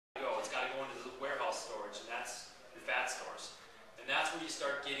go into the warehouse storage, and that's your fat stores. And that's where you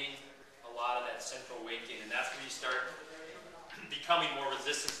start getting a lot of that central weight gain, and that's where you start becoming more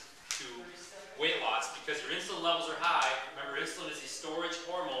resistant to weight loss because your insulin levels are high. Remember, insulin is a storage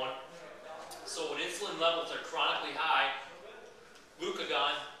hormone. So when insulin levels are chronically high,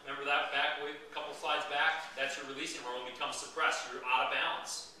 glucagon, remember that back a couple slides back, that's your releasing hormone, becomes suppressed. You're out of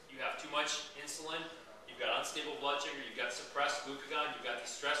balance. You have too much insulin, you've got unstable blood sugar, you've got suppressed glucagon, you've got these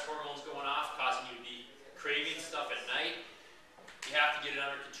stress hormones going off, causing you to be craving stuff at night. You have to get it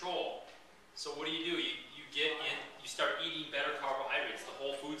under control. So what do? You start eating better carbohydrates, the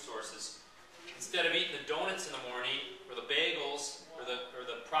whole food sources. Instead of eating the donuts in the morning, or the bagels, or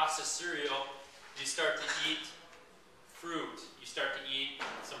the processed cereal, you start to eat fruit. You start to eat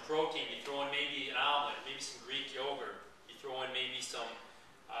some protein. You throw in maybe an omelet, maybe some Greek yogurt. You throw in maybe some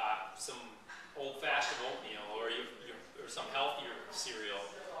old-fashioned oatmeal, or some healthier cereal.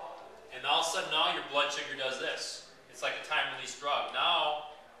 And all of a sudden, now your blood sugar does this. It's like a time-release drug. Now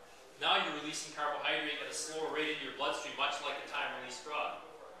you're releasing carbohydrate at a slower rate into your bloodstream, much like a time-release drug.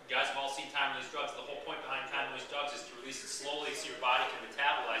 You guys have all seen time-release drugs. The whole point behind time-release drugs is to release it slowly so your body can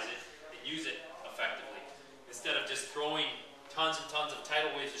metabolize it and use it effectively. Instead of just throwing tons and tons of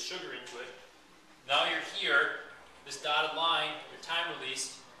tidal waves of sugar into it, now you're here, this dotted line, you're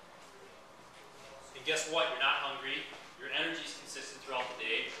time-released, and guess what? You're not hungry, your energy is consistent throughout the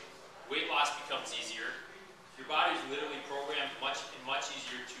day, weight loss becomes easier, your body is literally programmed much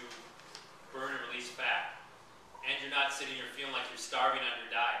easier to burn and release fat. And you're not sitting here feeling like you're starving on your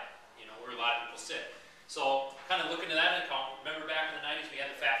diet, where a lot of people sit. So, kind of looking at that account, remember back in the 90s we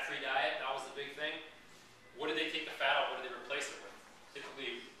had the fat-free diet, that was the big thing. What did they take the fat out? What did they replace it with?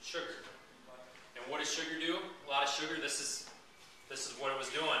 Typically sugar. And what does sugar do? A lot of sugar, this is what it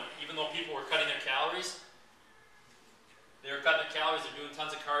was doing. Even though people were cutting their calories, they're doing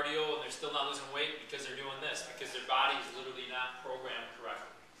tons of cardio, and they're still not losing weight because they're doing this, because their body is literally not programmed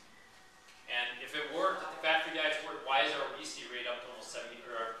correctly. And if it worked, if the fat-free diets worked, why is our obesity rate up to almost 70,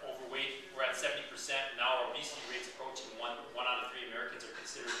 or our overweight, we're at 70%, and now our obesity rate's approaching one out of 3 Americans are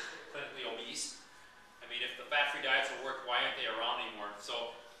considered clinically obese. I mean, if the fat-free diets will work, why aren't they around anymore?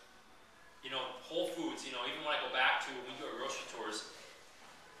 So, Whole Foods, even when I go back to when we do our grocery tours,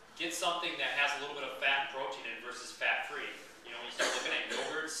 get something that has a little bit of fat and protein in it versus fat-free. When you start looking at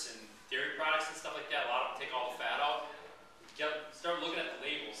yogurts and dairy products and stuff like that, a lot of them take all the fat out. Start looking at the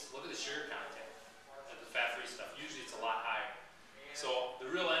labels, look at the sugar content of the fat-free stuff. Usually it's a lot higher. So the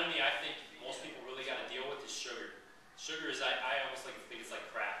real enemy I think most people really got to deal with is sugar. Sugar is, I almost think it's like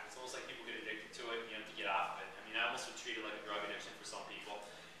crack. It's almost like people get addicted to it and you have to get off of it. I mean, I almost would treat it like a drug addiction for some people.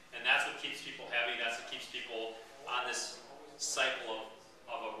 And that's what keeps people heavy, that's what keeps people on this cycle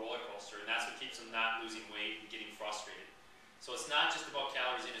of a roller coaster, and that's what keeps them not losing weight and getting frustrated. So it's not just about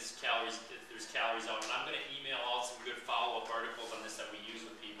calories in, it's calories, there's calories out. And I'm going to email out some good follow-up articles on this that we use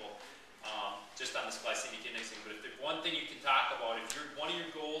with people, just on this glycemic indexing. But if there's one thing you can talk about, if one of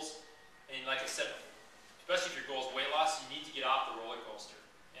your goals, and like I said, especially if your goal is weight loss, you need to get off the roller coaster.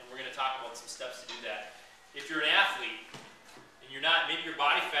 And we're going to talk about some steps to do that. If you're an athlete, and you're not, maybe your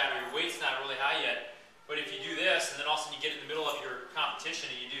body fat or your weight's not really high yet, but if you do this, and then all of a sudden you get in the middle of your competition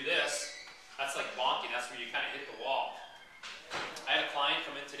and you do this, that's like bonking, that's where you kind of hit the wall. I had a client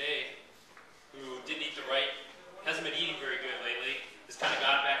come in today who didn't eat the right, hasn't been eating very good lately, just kind of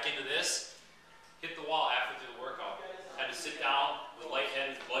got back into this, hit the wall halfway through the workout. Had to sit down, was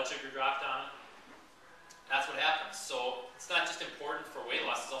lightheaded, his blood sugar dropped on him. That's what happens. So it's not just important for weight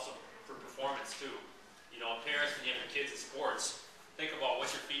loss, it's also for performance too. Parents, when you have your kids in sports, think about what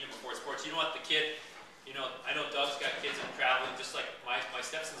you're feeding them before sports. You don't want the kid, I know Doug's got kids in traveling, just like my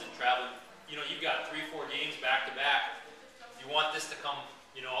stepson's in traveling. You've got 3-4 games back to back. You want this to come,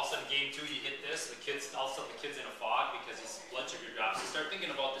 all of a sudden game 2 you hit this, all of a sudden the kid's in a fog because his blood sugar drops. So start thinking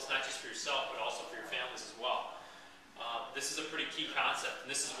about this not just for yourself, but also for your families as well. This is a pretty key concept, and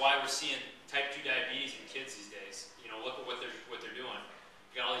this is why we're seeing type 2 diabetes in kids these days. Look at what they're doing.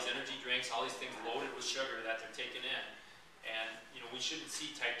 You got all these energy drinks, all these things loaded with sugar that they're taking in. And we shouldn't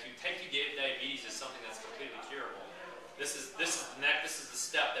see type 2. Type 2 diabetes is something that's completely curable. This is the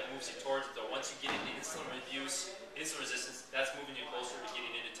step that moves you towards it though. Once you get into insulin abuse, insulin resistance, that's moving you closer to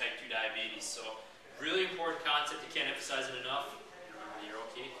getting into type 2 diabetes. So really important concept, you can't emphasize it enough. You're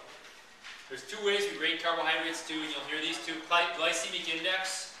okay. There's 2 ways we rate carbohydrates too, and you'll hear these two. Glycemic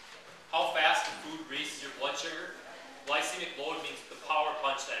index, how fast the food raises your blood sugar. Glycemic load means the power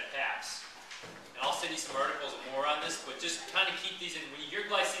punch that it packs. And I'll send you some articles and more on this, but just kind of keep these in. When you hear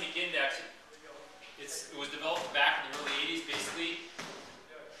glycemic index, it was developed back in the early 80s. Basically,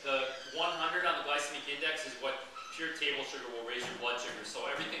 the 100 on the glycemic index is what pure table sugar will raise your blood sugar. So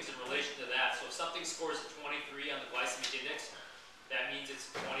everything's in relation to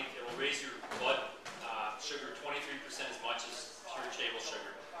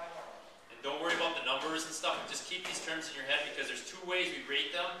keep these terms in your head because there's two ways we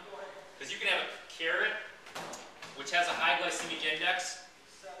rate them. Because you can have a carrot, which has a high glycemic index,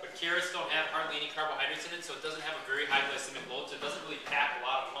 but carrots don't have hardly any carbohydrates in it, so it doesn't have a very high glycemic load, so it doesn't really pack a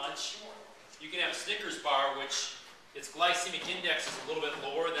lot of punch. You can have a Snickers bar, which its glycemic index is a little bit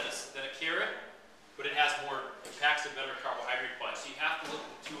lower than a carrot, but it has more, it packs a better carbohydrate punch. So you have to look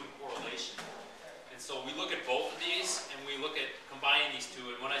at the two in correlation. And so we look at both of these, and we look at combining these two.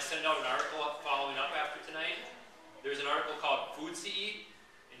 And when I send out an article following up after tonight, there's an article called Foods to Eat,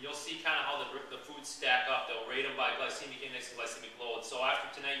 and you'll see kind of how the foods stack up. They'll rate them by glycemic index and glycemic load. So after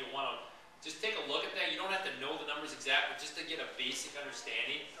tonight, you'll want to just take a look at that. You don't have to know the numbers exactly, just to get a basic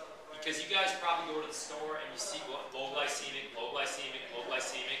understanding. Because you guys probably go to the store and you see low glycemic, low glycemic, low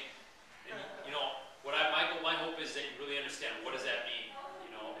glycemic. And you know, my hope is that you really understand what does that mean.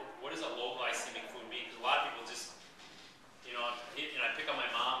 You know, what does a low glycemic food mean? Because a lot of people just, you know, I pick on my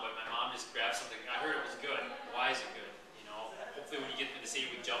mom, but my mom just grabs something. I heard it was good. Why is it good? You know, hopefully when you get to this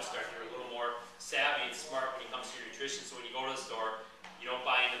 8-week jumpstart, you're a little more savvy and smart when it comes to your nutrition. So when you go to the store, you don't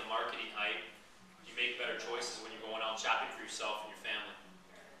buy into the marketing hype. You make better choices when you're going out shopping for yourself and your family.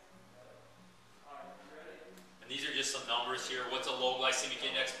 And these are just some numbers here. What's a low glycemic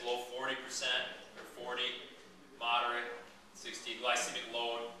index? Below 40% or 40, moderate, 60, glycemic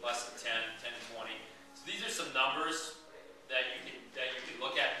load, less than 10, 10 to 20. So these are some numbers that you can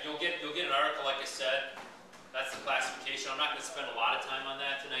look at. You'll get an article, like I said. That's the classification. I'm not going to spend a lot of time on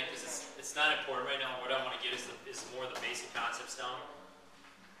that tonight because it's not important right now. What I want to get is more of the basic concepts down.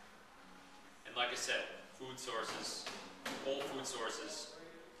 And like I said, food sources, whole food sources,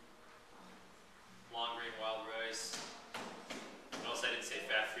 long grain wild rice. Notice I didn't say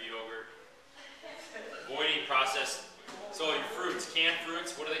fat-free yogurt. Avoiding processed. So your fruits, canned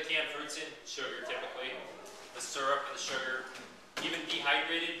fruits. What are the canned fruits in? Sugar, typically. The syrup and the sugar. Even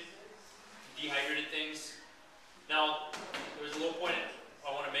dehydrated things. Now, there's a little point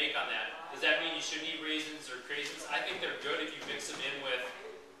I want to make on that. Does that mean you shouldn't eat raisins or craisins? I think they're good if you mix them in with.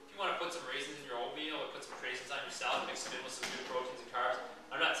 If you want to put some raisins in your oatmeal or put some craisins on your salad, mix them in with some good proteins and carbs.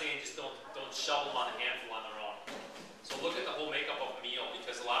 I'm not saying just don't shove them on a handful on their own. So look at the whole makeup of a meal,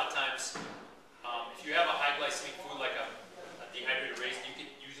 because a lot of times, if you have a high glycemic food like a dehydrated raisin, you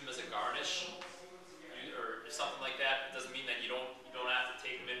can use them as a garnish or something like that. It doesn't mean that you don't have to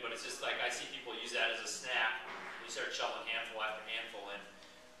take them in, but it's just like I see people use that as a snack. You start shoveling handful after handful in.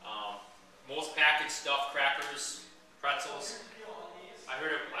 Most packaged stuff, crackers, pretzels. I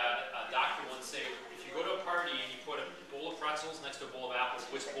heard a doctor once say, if you go to a party and you put a bowl of pretzels next to a bowl of apples,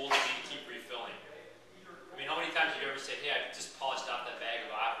 which bowl do you need to keep refilling? I mean, how many times have you ever said, hey, I just polished off that bag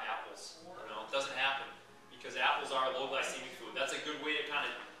of apples? You know, it doesn't happen because apples are a low glycemic food. That's a good way to kind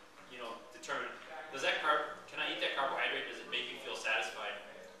of, you know, determine, can I eat that carbohydrate? Does it make me feel satisfied?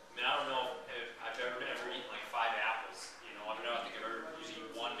 I mean, I don't know if I've ever eaten like 5 apples. You know, I think I've ever usually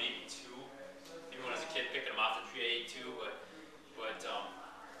eaten 1, maybe 2. Maybe when I was a kid picking them off the tree, I ate 2, but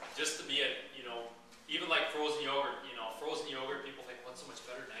just to be even like frozen yogurt, people think, what's so much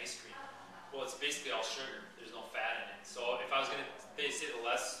better than ice cream? Well, it's basically all sugar. There's no fat in it. So if I was going to say the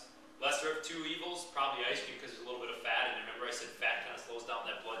lesser of two evils, probably ice cream because there's a little bit of fat in it. Remember I said fat kind of slows down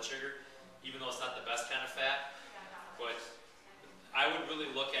that blood sugar, even though it's not the best kind of fat. But I would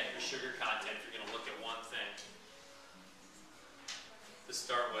really look at your sugar content if you're going to look at one thing to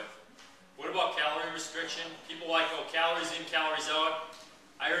start with. What about calorie restriction? People like, oh, calories in, calories out.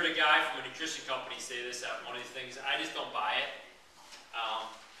 I heard a guy from a nutrition company say this at one of these things. I just don't buy it.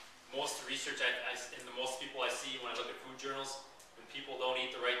 Most research and the most people I see when I look at food journals, when people don't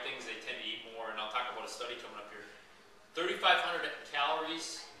eat the right things, they tend to eat more. And I'll talk about a study coming up here. 3,500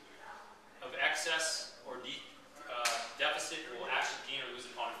 calories of excess or deficit will actually gain or lose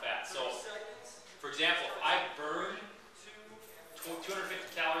a pound of fat. So, for example, if I burn 250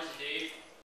 calories a day